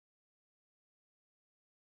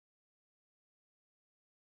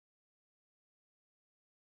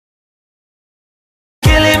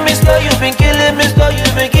slow, you've been killing me slow,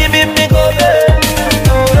 you've been giving me go,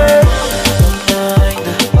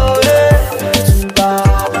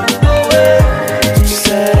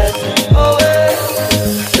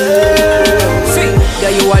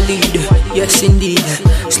 yes indeed.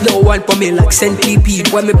 Slow one for me like centipede.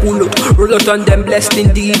 When me pull out, roll out on them blessed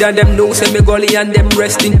indeed. And them know say me gully and them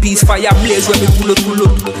rest in peace. Fire blaze when me pull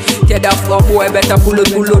out. Tell that floor boy better pull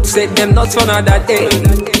out. Set them nuts for another day.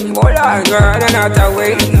 Hold on girl, another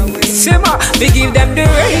way. Simmer, we give them the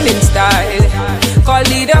raining style. Call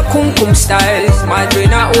it the kum kum style. My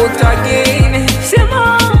brain out again.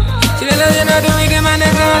 Simmer, she doesn't know the reggae man,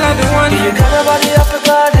 that's all I do want. You got a body of a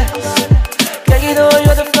goddess. Yeah, you know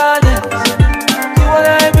you're the flawless. You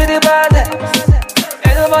wanna be the baddest.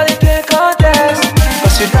 Ain't nobody can contest.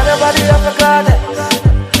 Cause you got a body of a goddess.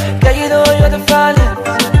 Yeah, you know you're the flawless.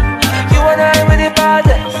 You wanna be the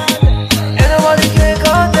baddest. Ain't nobody can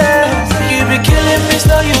contest. You be killing me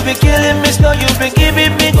slow, you be killing me slow, you been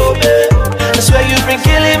giving me go, babe. I swear you been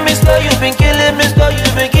killing me slow, you been killing me slow, you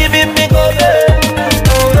been giving me go, babe.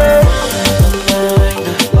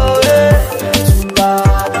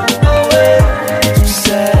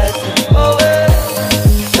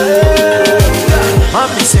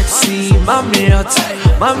 Mommy hot,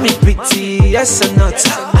 mommy pretty, yes or not.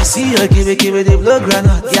 I see her give it the blood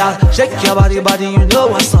granite. Yeah, shake your body, you know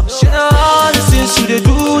what's up. She know all the things she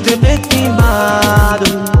do, they make me mad.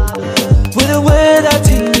 With the way that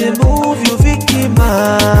thing they move, you Vicky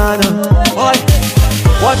mad. Boy,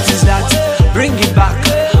 what is that? Bring it back,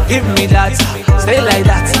 give me that. Stay like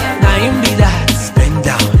that, now him be that. Bend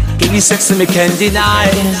down, give you sex and me can't deny.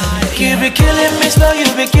 You be killing me slow, you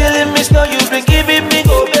be killing me slow, you been giving me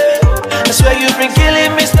go, babe. I swear you've been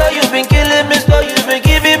killing me slow, you've been killing me slow, you've been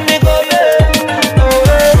giving me go, babe.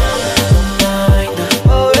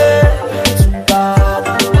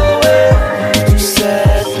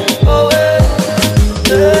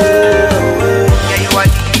 Yeah, you are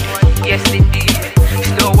lead, yes indeed.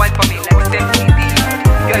 Slow one for me like CMTV.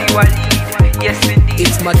 Yeah, you are lead, yes indeed.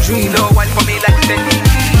 It's my dream. Slow one for me like CMTV.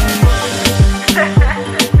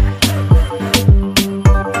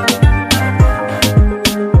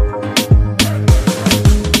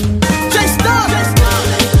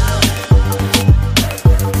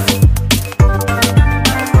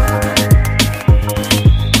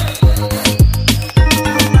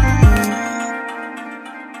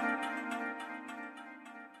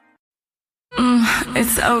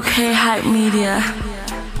 It's okay, hype media.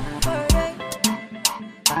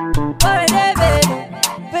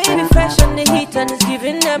 Baby fresh on the heat and it's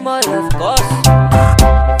giving them all of course.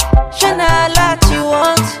 Shana a lot you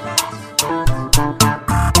want.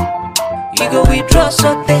 You go withdraw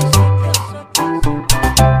something.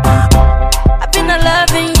 I've been a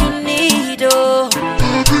loving you need, oh.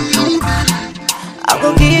 I go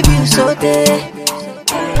give you something.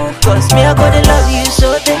 Cause me I gonna love you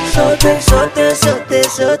so day. You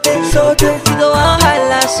go on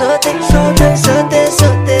holla so day.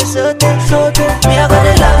 Me I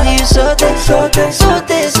gonna love you so day.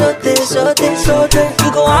 You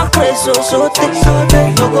go on crazy so day.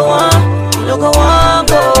 You no go on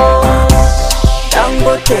go.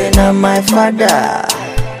 Dangote na my father.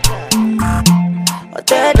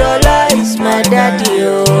 $10 is my daddy,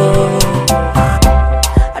 oh.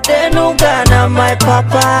 Adenuga na my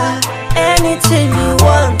papa. Anything you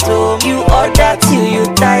want, oh, you order till you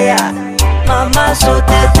tire. Mama so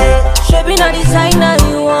tete, shebi na designer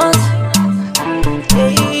you want.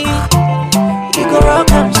 Hey, you go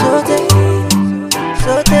rock am so tete.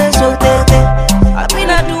 I been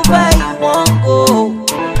a Dubai, you want go.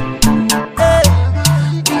 Hey,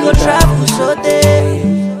 we go travel so tete.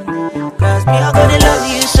 Cause me I gonna love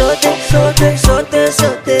you so tete. You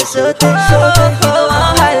go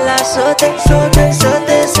on holla so tete.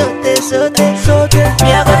 Me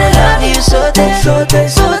I gonna love you so tete.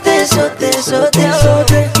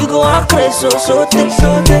 You go on crazy so tete.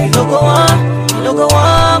 You no go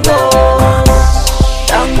on go.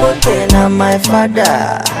 Dangote na my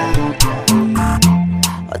father.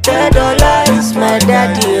 $10 is my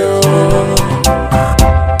daddy, oh.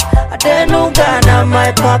 Adenuga na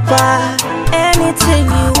my papa. Anything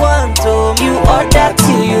you want, oh, you order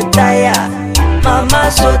till you tire. Mama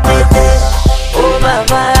so tete, oh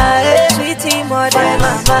mama, sweetie mother,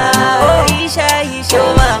 mama, oh Isha,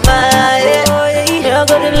 oh mama, you're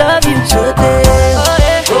gonna love you so tete,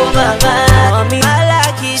 oh mama, mommy, I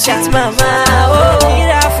like it, that's mama, oh get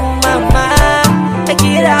out for mama,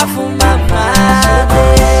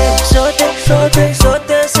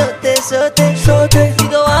 you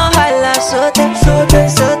go on holla so tete.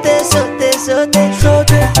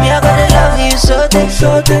 Me I gonna love you so tete.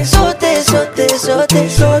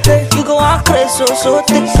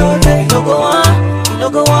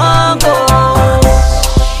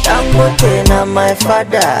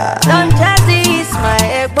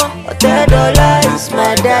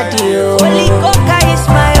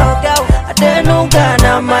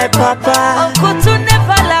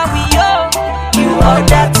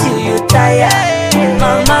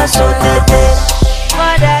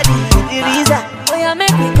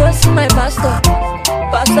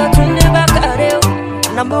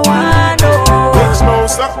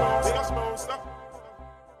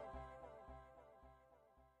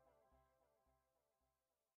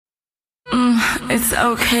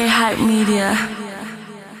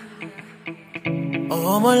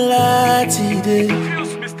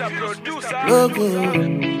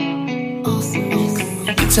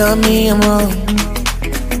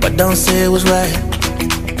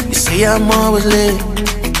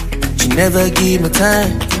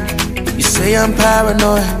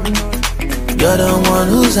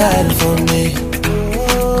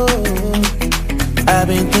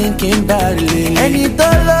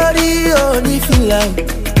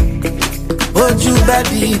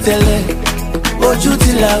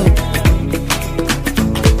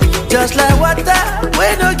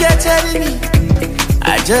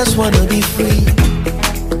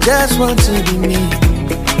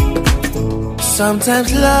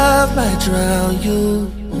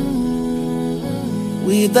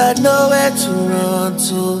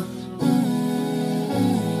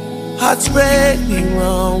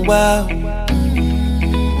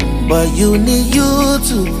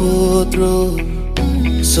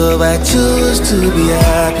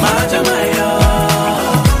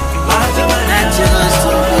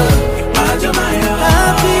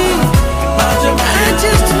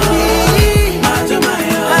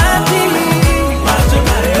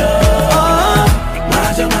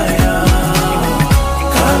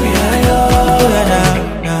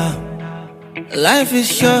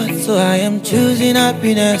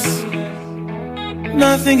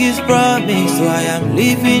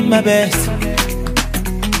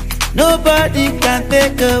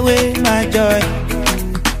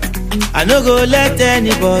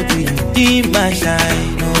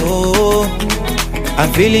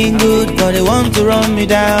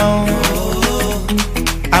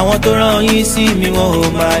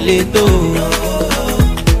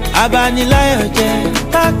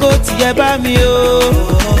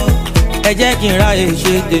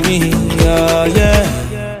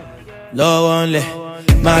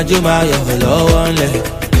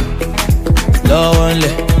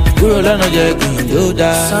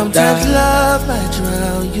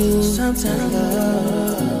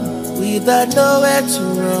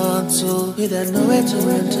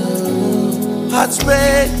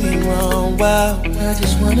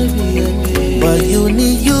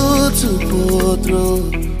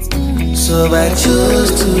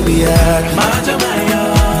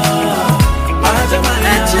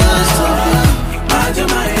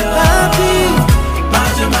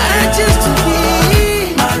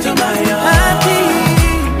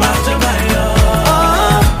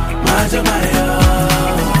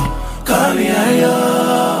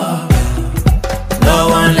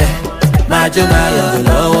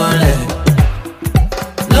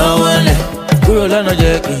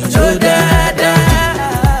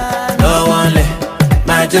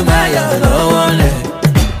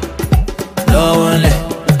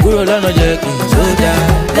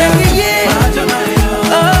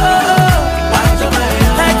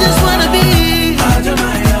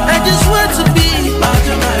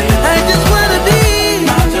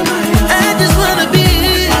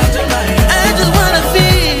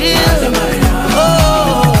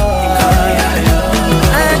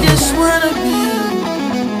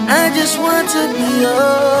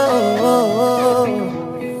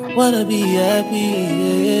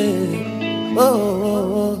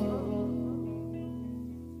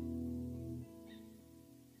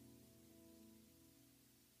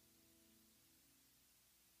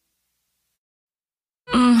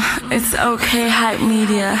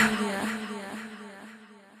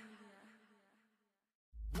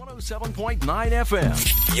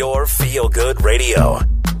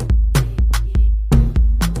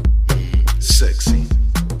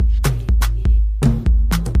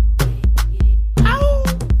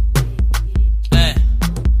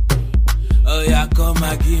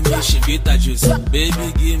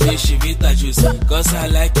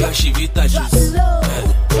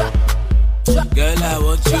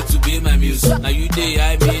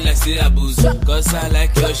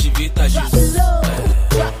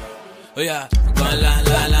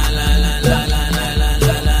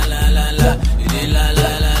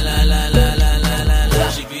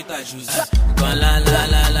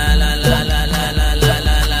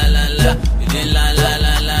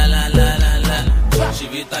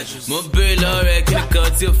 Mo bèrè lọ rẹ̀ kí ni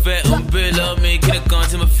kan tí o fẹ́. Mo bèrè lọ mi kí ni kan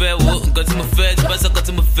tí mo fẹ́. Wo nǹkan tí mo fẹ́ tí bá sọ́kàn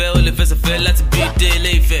tí mo fẹ́. O lè fẹsẹ̀ fẹ́ láti bí dé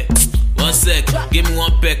ilé ìfẹ́. 1 sec, give me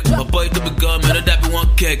 1 peck. My boy to be gone, man, that be 1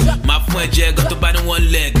 keg. My friend Jay got to buy the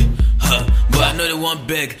 1 leg. But I know they want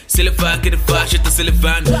beg. Silly fire, get the fire, shit to silly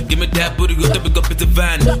van. Give me that booty, go to big up the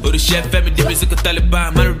van. Oh, the chef, family, the music of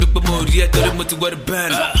Taliban. Man, big more, yeah, to the motor, what a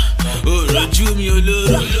band. Oh, Raju, me, oh,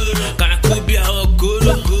 Lord. Can I could be a whole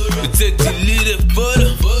guru? We take the lead, photo.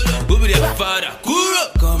 Who be that father? Guru.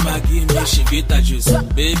 Come and give me Shivita juice.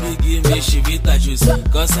 Baby, give me Shivita juice.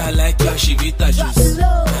 Cause I like your Shivita juice.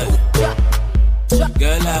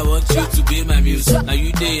 Girl, I want you to be my muse. Now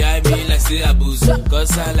you day I mean like say I booze.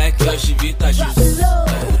 Cause I like your Shivita juice.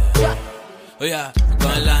 Oh yeah,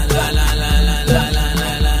 gone la la la la la la la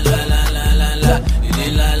la la la la la la la. You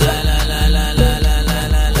did la la la la la la la la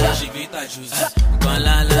la la. Shivita juice. Gone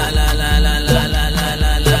la la la la la la la la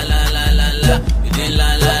la la la la la. You did la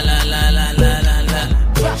la la la la la la la.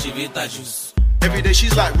 Shivita juice. Every day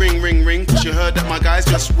she's like ring, ring, ring. Cause you heard that my guys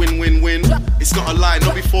just win, win, win. It's not a lie,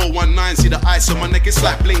 not before 1-9. See the ice on my neck, it's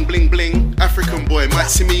like bling, bling, bling. African boy might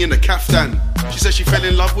see me in a kaftan. She said she fell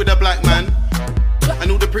in love with a black man. And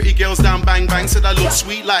all the pretty girls down bang bang said I look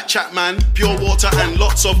sweet like Chapman. Pure water and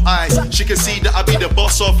lots of ice. She can see that I be the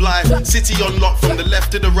boss of life. City on lock from the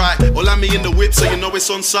left to the right. All I'm me in the whip so you know it's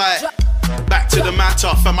on site. Back to the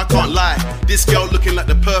matter, fam, I can't lie. This girl looking like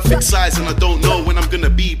the perfect size. And I don't know when I'm gonna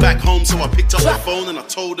be back home. So I picked up the phone and I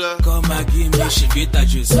told her, come and give me Shivita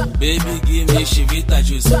juice. Baby, give me Shivita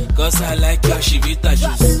juice. Cause I like your Shivita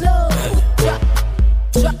juice.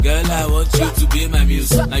 Girl, I want you to be my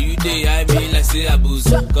muse. Now you day I mean like say I booze.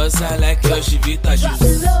 Cause I like your Shivita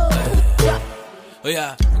juice. Oh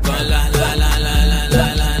yeah, gone la la la la la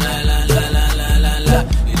la la la la la la la la.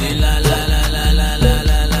 You did la la la la la la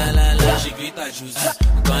la la la la. Shivita juice.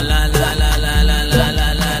 Gone la la la la la la la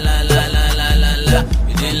la la la la la la.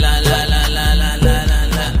 You did la la la la la la la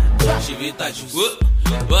la. Shivita juice.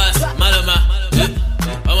 What's Malama?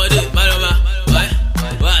 I'ma do Malama.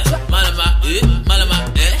 What's Malama? Malama,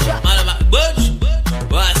 Malama, Butch.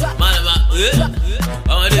 What's Malama?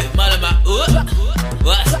 I'ma do Malama.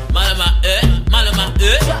 What's Malama? Malama,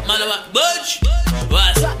 Malama, Butch.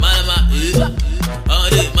 What's Malama? I'ma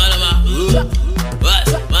do Malama.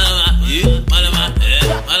 What's Malama? Malama,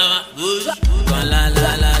 Malama, Butch. La la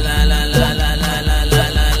la la la la la la la la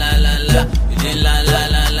la la la la. La la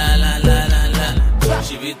la la la la la la.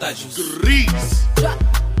 Shivita juice. Grease.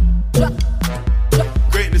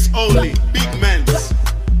 Greatness only, big men's.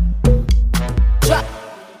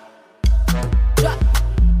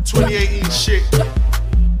 2018 shit.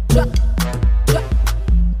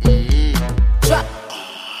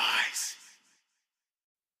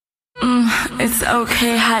 It's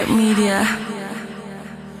okay, hype media.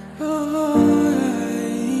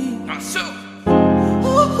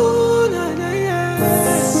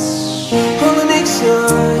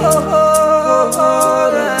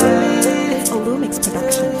 Olumix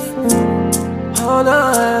Productions.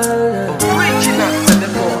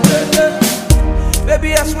 Baby,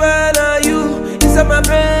 I swear na you. Inside my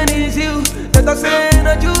brain is you. Let us say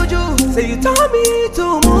na juju. Say you tell me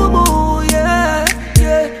to move, yeah,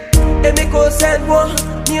 yeah. Let me go send one,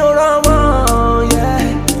 me around one, yeah.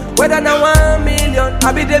 Whether now 1 million,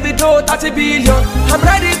 I be David Joe 30 billion. I'm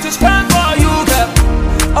ready to spend for you, girl.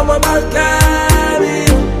 I'm a man, carry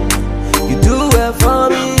you do it for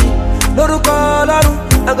me. No to call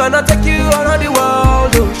I'm gonna take you around the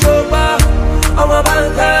world, oh, show back. I'm a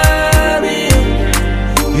man, carry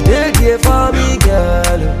you did it for me,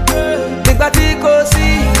 girl. Big body go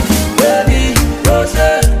see, baby, go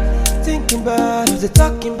say. Thinking about us, they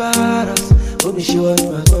talking about us. Let me show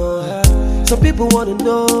you my God. Some people wanna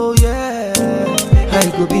know, yeah, how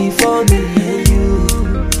it could be for me and you.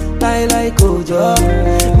 Like Ojo,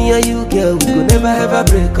 me and you, girl, we could never ever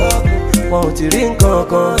break up. Want to ring con,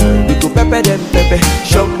 we could pepper them, pepper,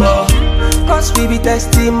 shumbo. Cause we be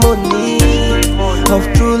testimony of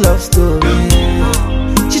true love story.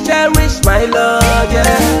 She cherish my love,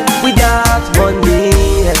 yeah, without money.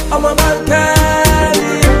 I'm a man,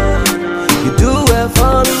 carry you do it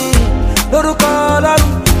for me. No to call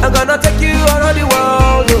I'm gonna take you around the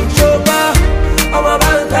world, oh, show back. I'm a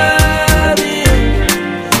man, carry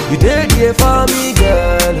you did it for me,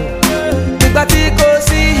 girl. Big body go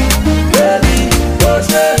see, baby, go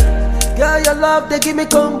say. Girl, your love, they give me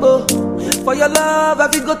combo. For your love, I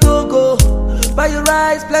feel go Togo. Buy your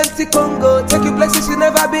rice, plenty Congo. Take you places you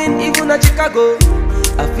never been, even at Chicago.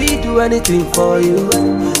 I feel do anything for you.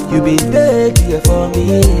 You be there here for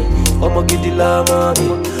me. Omo give the love, mommy.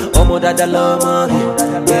 Omo dada love, mommy.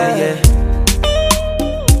 Yeah, yeah.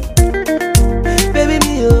 Baby,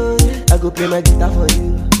 me, oh. play my guitar for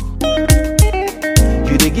you.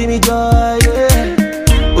 You dey give me joy,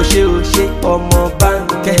 yeah. Oshe, omo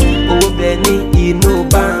banke. Oh, Benny, you know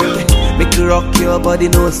banke. Make you rock your body,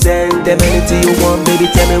 no send them anything you want, baby.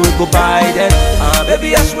 Tell me we go buy them.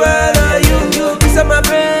 Baby, I swear to you, this is my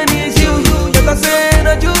brain is you. You can say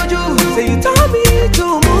no juju, say you tell me to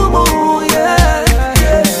move, yeah.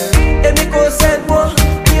 Let me go send one,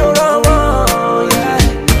 you run one, yeah.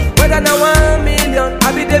 Whether now 1 million,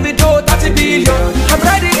 I be David Joe 30 billion. I'm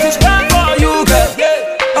ready to stand for you, girl.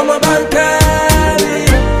 I'm a banker,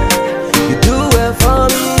 you do it for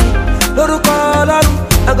me. No do call on,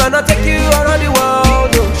 I'm gonna take you around the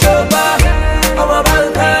world. No show back, I'm a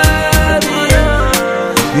banker,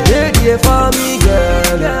 you did it for me,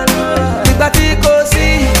 girl. You got to go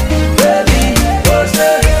see, baby, go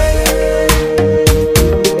say.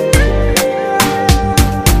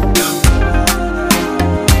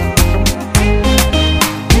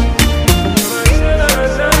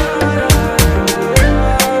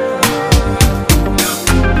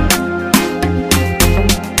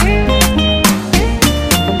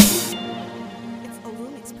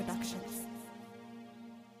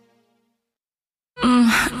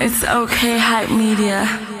 It's okay, hype media.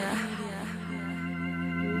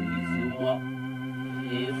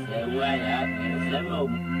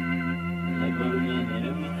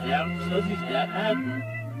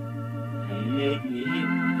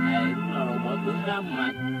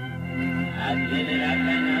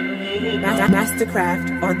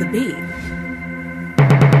 Mastercraft on the beat.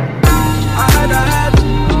 I had.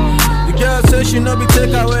 The girl said she no be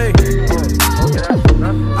take away.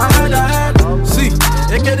 I had. See,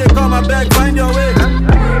 AK they call my bag, find your way.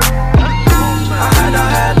 I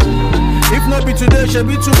had. If not be today, she'll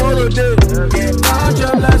be tomorrow day. Count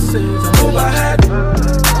your blessings, move ahead.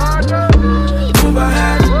 Move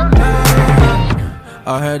ahead.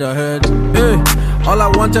 Ahead. Hey, all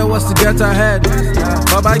I wanted was to get ahead.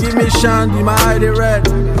 Baba give me shandy, my eye they red.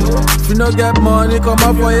 If you no get money, come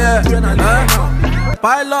up for yeah.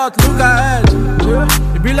 Pilot, look ahead.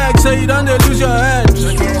 It be like say you don't lose your head.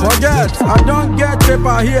 Forget, I don't get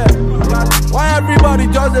paper here. Why everybody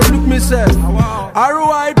just they look me safe?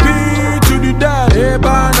 RIP to the dead. Hey,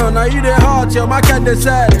 Bano, now you the hot, your market they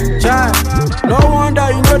said. Child, no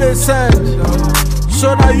wonder you know they said.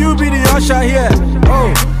 So now you be the usher here.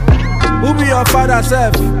 Oh, who be your father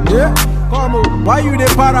self? Yeah? Come on, why you the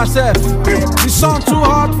para self? The sun too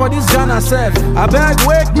hot for this Ghana self. I beg,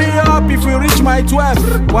 wake me up if you reach my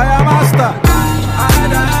 12. Why I'm master? I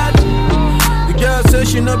had. The girl says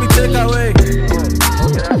she no be take away.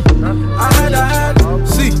 I had.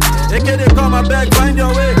 See, AK they call my bag, find your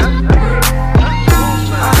way.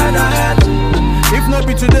 I had. If not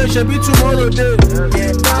be today, she'll be tomorrow day.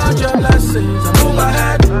 Count your blessings and move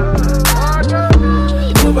ahead.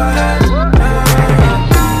 Move ahead.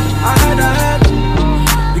 I had.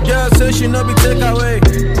 The girl says she no be take away.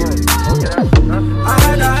 I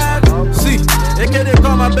had. See, AK they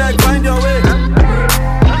call my bag, find your way.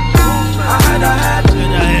 I had.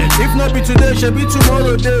 If not be today, she'll be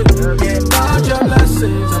tomorrow day. Count your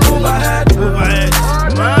blessings and move ahead. Move ahead.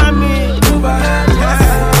 Mommy, move ahead.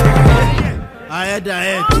 Ahead.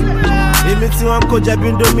 Emi ti wan ko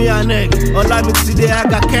jẹbi ndomi anek. Ọlá mi ti dé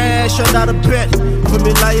aga cash under the bed. Fún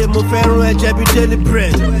mi láyé mo fẹ́ràn ẹ̀jẹ̀ bí daily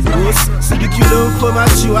bread. Sídìkì ló ń kó máa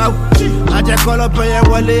ṣì wá. Àjẹkọ́ lọ́bẹ̀ yẹn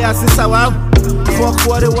wọlé àṣìṣà wá. Fuck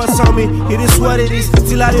what it was on me, it is what it is.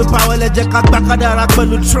 Till I do power, let Jack back at that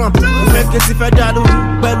pẹ̀lú Trump. Make it if I dànù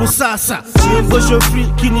pẹ̀lú Sasha. Ṣé o ṣo free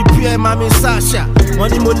kí ni PM mami Sasha? Wọ́n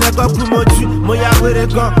ní mo lẹ́gbọ́n kú mo jù, mo yà wéré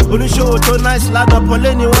gan. Oníṣòwò tó nice ládọ̀pọ̀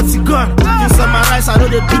lẹ́ni wọ́n ti gàn. To summarize, I know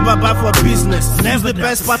they do baba for business. That's the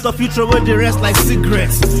best part of you, throw away the rest like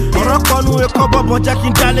cigarettes. Ọ̀rọ̀ kan nu ẹ̀kọ́ bọ̀bọ̀ jẹ́ kí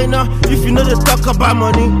n dálé náà. If you know they talk about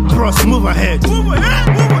money, bros, move ahead. Move ahead.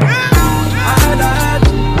 I had.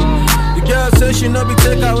 The girl says she no be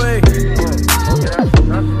take away.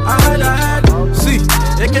 I had. See,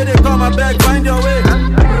 AK they call my bag, find your way.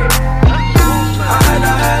 I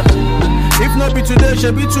had. If not be today,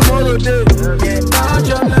 she'll be tomorrow day. Count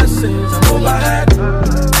your blessings and move ahead.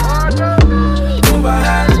 Move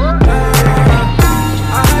ahead.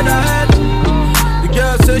 I had. The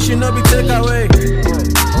girl says she no be take away.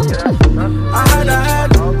 I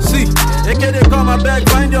had. See, AK they call my bag,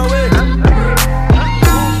 find your way.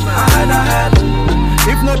 I had.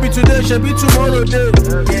 If not be today, she'll be tomorrow day.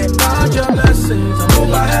 Count your blessings and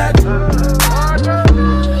move ahead.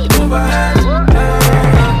 Move ahead.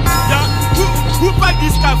 Yeah, who pack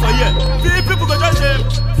this car for you? People go just say,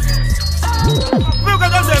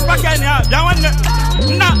 pack any out. That one,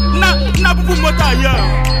 na bubu motor here.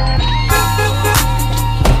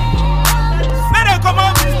 Come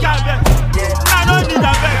on, this car there.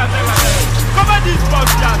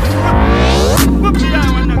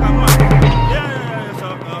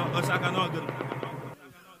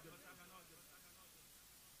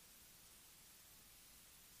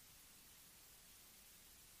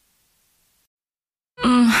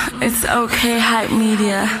 It's okay, Hype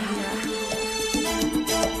Media.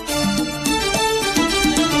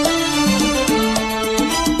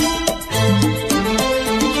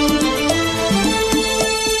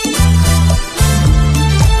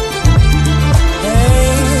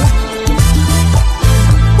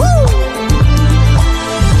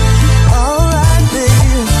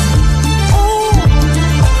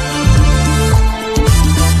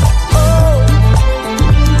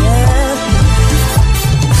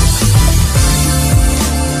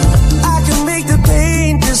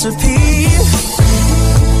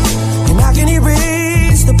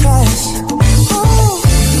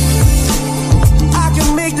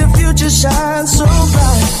 Shine so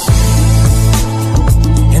bright,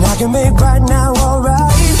 and I can make right now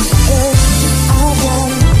alright. Hey, I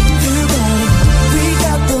got it, you got it, we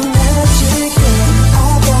got the magic. Yeah,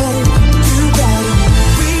 I got it, you got it,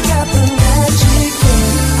 we got the magic. Yeah,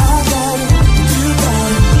 I got it, you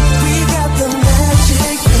got it, we got the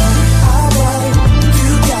magic. Yeah, I got it,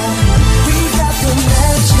 you got it, we got the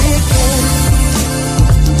magic.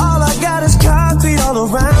 Yeah. All I got is concrete all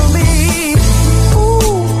around me.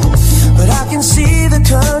 I can see the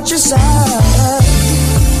countryside.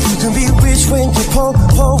 You can be rich when you poor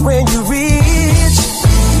when you rich.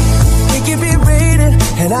 It can be raining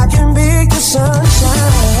and I can make the sun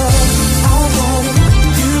shine. I got it,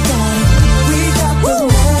 you got it, we got the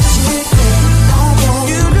magic. I got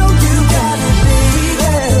it, you know you got it, baby.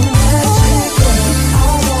 Magic,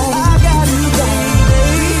 I got it, baby.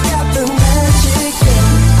 We got the magic.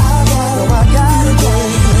 I got it, I got it,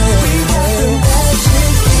 baby. We got the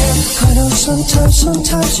magic. I know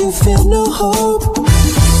sometimes you feel no hope.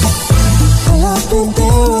 Well, I've been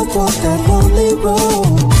there, I've walked that lonely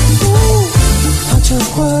road. Ooh, I took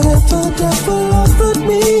whatever devil offered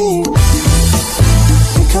me,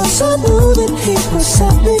 because I knew that he would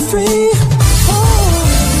set me free. Oh,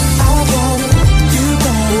 I got it, you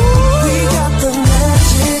got it, we got the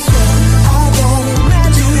magic. I got it,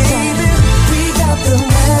 magic, baby, we got the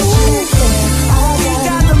magic. We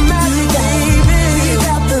got the magic, baby, we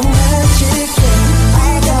got the magic.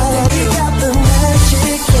 I got it, we got the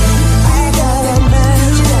magic. I got the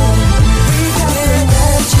magic, we got the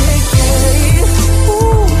magic.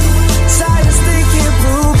 Ooh, science they can't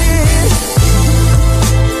prove it,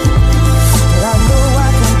 but I know I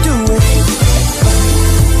can do it.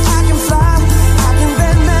 I can fly, I can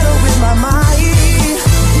bend metal with my mind.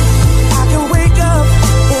 I can wake up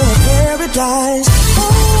in a paradise. Oh,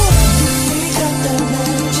 we got that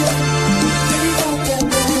magic. We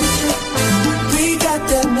got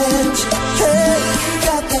that magic. Hey, we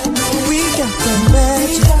got that magic. We got that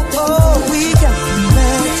magic. Oh, we got the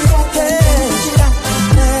magic. Hey,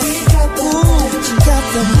 we got the magic. Ooh, we got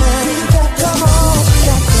the magic. Come on, we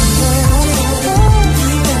got the magic. Oh,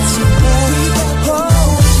 we got some magic. Oh,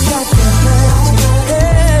 we got the magic.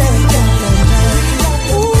 Hey, we got the magic.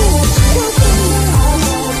 Ooh, we got the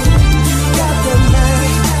magic. Got the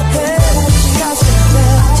magic. Hey, we got some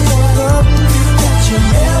magic. Oh, we got your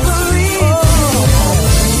everything.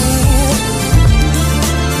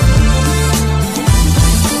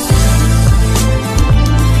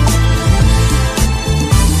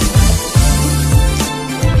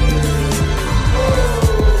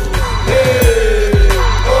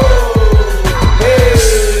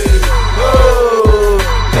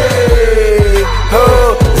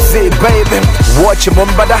 Baby, watch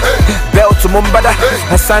mumbada, belt mumbada,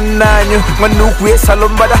 Hasananyu, Manuku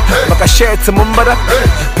Salombada, Makashet mumbada,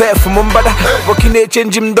 Pef mumbada, walking a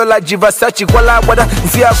change him dollar, Jivasachi, Walla Wada,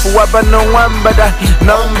 Ziafu Wabano Wambada,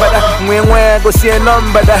 Numbada, when go see a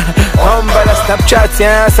numbada, Humbada, Snapchat,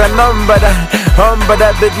 yes, a numbada,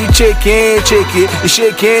 Humbada, baby, shake it,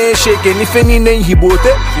 if any name he bought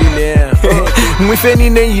it, if any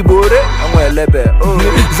name he bought it, I'm well,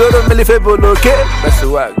 Zoro Melifebo, okay, that's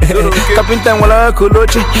what. Kapinta wala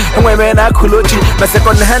kulochi, women are kulochi. My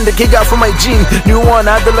second hand the gig out for my jean. New one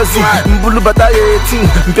at the Lazi, Mbulu Bataille team.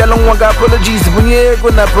 Pialong Wanga apologies, Bunye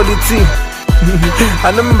Napoli team.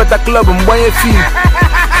 I remember the club and why you feel.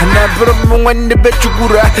 And I brought me when the bet you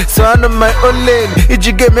gura. So I know my own lane. If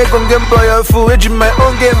you get me on game boy or fool, it's my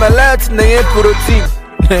own game, my lads, na ye puro team.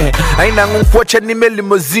 I ain't gonna watch any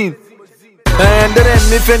limousine. And then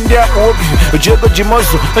if India Obi, Ojego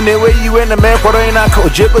Jimozo, and the way you went a man for Inako,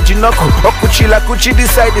 Ojego Jinoko, Okuchila Kuchi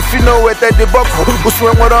decide if you know where the Boko,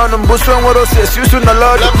 Buswan on and Buswan what else, you soon a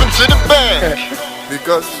lot. Laughing to the bank,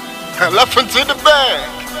 because laughing to the bank,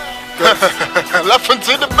 laughing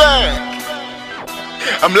to the bank.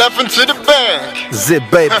 I'm laughing to the bank. Zip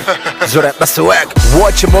baby, Zora Baswag.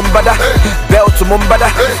 Watch Mumbada, Belt to Mumbada,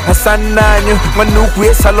 Hassan Nanyu,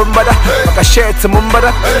 Manuku Salombada, Makashet to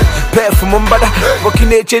Mumbada, Pet for Mumbada,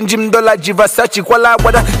 Wakine Jim Dola Jivasachi Kuala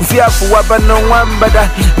Wada, Ziafu Wabano Wambada,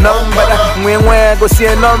 Numbada, Mwe go see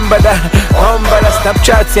a numbada, Humbada,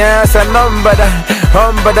 Snapchat, yes, a numbada,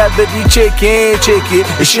 Humbada, baby, shake it, shake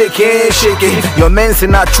it. Your men's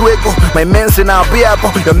in our Chuego, my men's in our Biabo,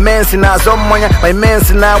 your men's in our Zomania, my men's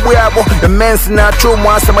in our Wiabo, your men's in our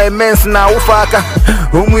Chumwasa, my men's in our Ufaka.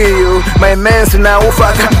 Whom we you, my men's in our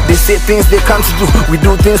Ufaka. They say things they can't do, we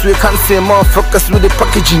do things we can't say. More focus with the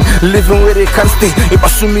packaging, living where they can't stay. If I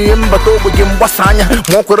see me in Bato, we give Wasanya,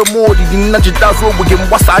 Mokoro Modi, Najitas, we give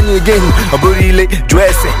Wasanya again. A burile,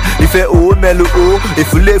 dress it. If I owe Melo,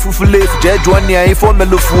 if you live, Judge one year, if I'm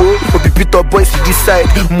Melo, or be pit up boys to decide,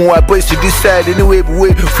 more boys to decide anyway, but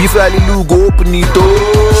wait, FIFA, go open the door.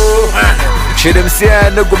 Shit, them say I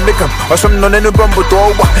no go make them, or some non any bumble to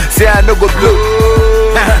over, say I no go blow.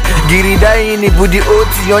 Giri dying, it would the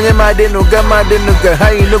OT on your mad, no gamma, then no go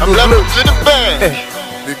high, no go blow. I'm laughing to the bank,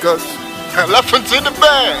 because I'm laughing to the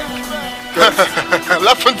bank. I'm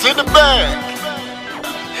laughing to the bank.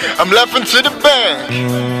 I'm laughing to the bank.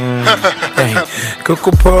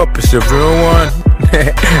 Coco Pop is a real one.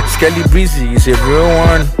 Skelly Breezy is a real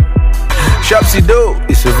one. Shopsy Doe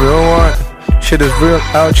is a real one. Shit is real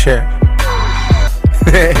out here.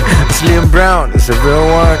 Slim Brown is a real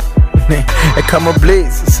one. Ekama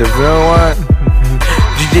Blaze is a real one.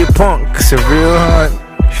 DJ Punk is a real one.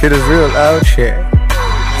 Shit is real out here.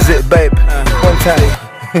 Zip babe, one time.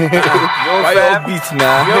 Why you beat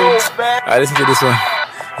now? Alright, listen to this one.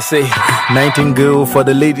 Say, Nightingale for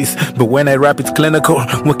the ladies, but when I rap it's clinical.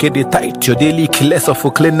 Look at the tight, your daily less of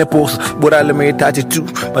for clinicals. But I'll make 32,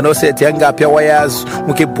 but no set young up your wires.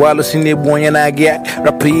 Muke Boalos in the boy and I get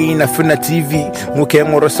rapping a funa TV. Muke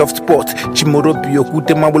more soft spot, Chimoropi,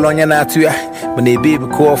 Okute Mabulonia Natua. When a baby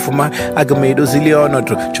call for my Agamedo Ziliono,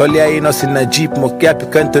 Charlie Inos in a Jeep, Mokapi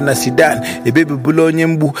Cantona Sedan, a baby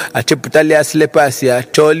Buloniumbu, a Cheputalia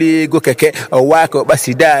Slepasia, Charlie Gokake, or Wako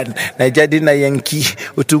Basidan, Najadina Yankee.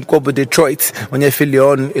 Utumkobo Detroit, when you feel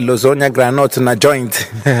your own Ilozonia granite in a joint.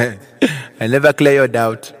 I never clear your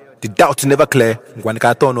doubt. The doubt never clear. When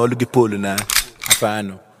Katon or Lugi Polo na.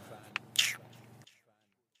 Afano.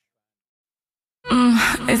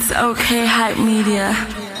 It's okay, hype media.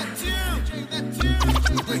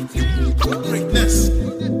 Greatness.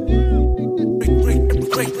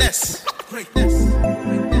 Greatness.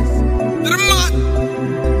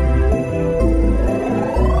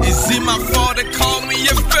 Is it my fault they call me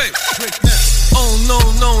a fake? Oh no,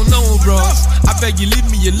 bros. I beg you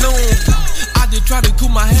leave me alone. I did try to cool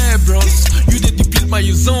my hair, bros. You did deplete my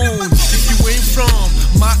zone. If you ain't from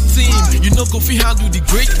my team, you know go fi handle the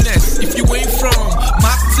greatness. If you ain't from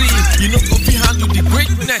my team, you know go fi handle the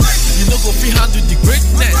greatness. You know go fi handle the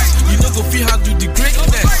greatness. You know go fi handle the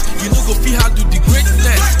greatness. You know go fi handle the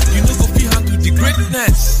greatness. You know go fi handle the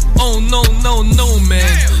greatness. Oh no, man.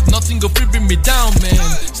 Nothing go fi bring me down, man.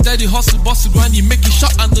 Steady hustle, bustle, grindy, make it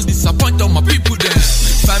short and no disappoint all my people then.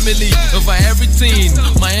 Family over everything,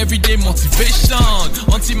 my everyday motivation.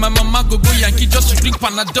 Until my mama go Yankee just to drink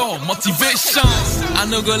Panadol, motivation. I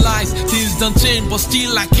no go lies, things don't change, but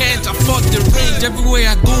still I can't afford the range. Everywhere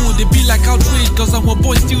I go, they be like outrage, cause I'm a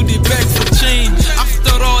boy still they beg for change.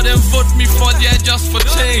 After all, them vote me for the just for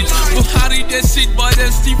change. Buhari they sit, but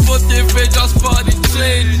they still vote they pay just for the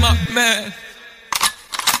change, my man.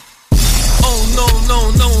 Oh no,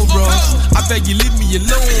 bros. I beg you leave me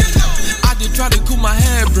alone. I did try to cool my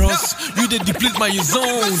hair, bros. You did deplete my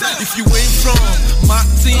zone. If you ain't from my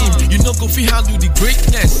team, you know go fi handle the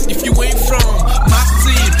greatness. If you ain't from my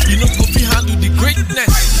team, you know go fi handle the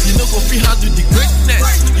greatness. You know go fi handle the greatness.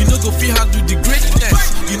 You know go fi handle the greatness.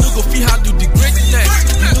 You know go fi handle the greatness.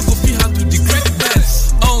 You know go fi handle the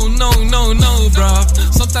greatness. Oh no, bro.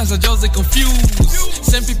 Sometimes I just get confused.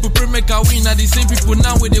 Same people pray make I win, now the same people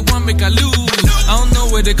now where they want make I lose. I don't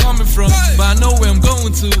know where they coming from, but I know where I'm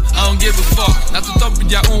going to. I don't give a fuck. Not to talk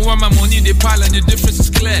with their own, why my money they pile and the difference is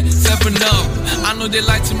clear. 7 up. I know they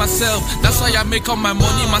lie to myself. That's why I make all my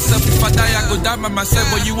money myself. If I die, I go die by myself.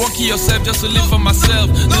 But you won't kill yourself just to live for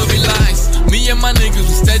myself. No relies. Me and my niggas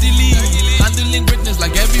will steadily handling greatness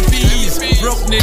like every piece. Broke niggas.